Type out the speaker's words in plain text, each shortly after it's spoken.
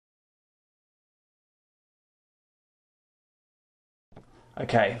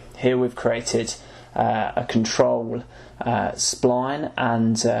Okay, here we've created a control spline,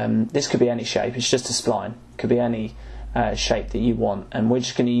 and this could be any shape. It's just a spline. It could be any shape that you want, and we're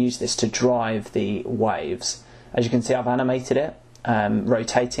just going to use this to drive the waves. As you can see, I've animated it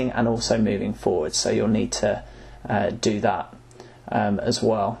rotating and also moving forward, so you'll need to do that as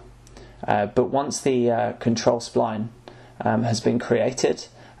well. But once the control spline has been created,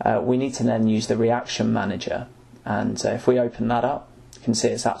 we need to then use the reaction manager, and if we open that up, you can see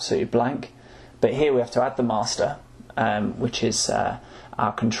it's absolutely blank. But here we have to add the master, which is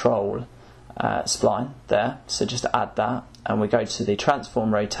our control spline there. So just add that, and we go to the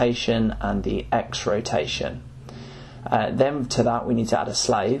transform rotation and the X rotation. Then to that we need to add a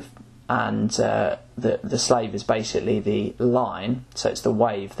slave, and the slave is basically the line, so it's the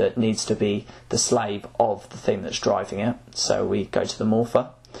wave that needs to be the slave of the thing that's driving it. So we go to the morpher.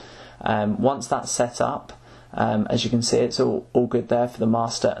 Once that's set up, as you can see, it's all good there for the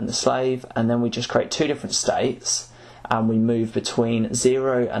master and the slave, and then we just create two different states, and we move between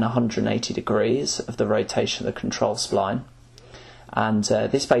 0 and 180 degrees of the rotation of the control spline. And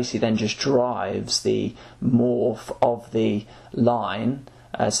this basically then just drives the morph of the line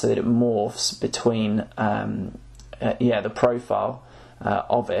so that it morphs between the profile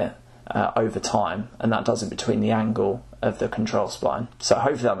of it over time, and that does it between the angle of the control spline. So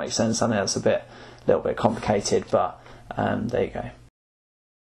hopefully that makes sense. I know that's a little bit complicated, but there you go.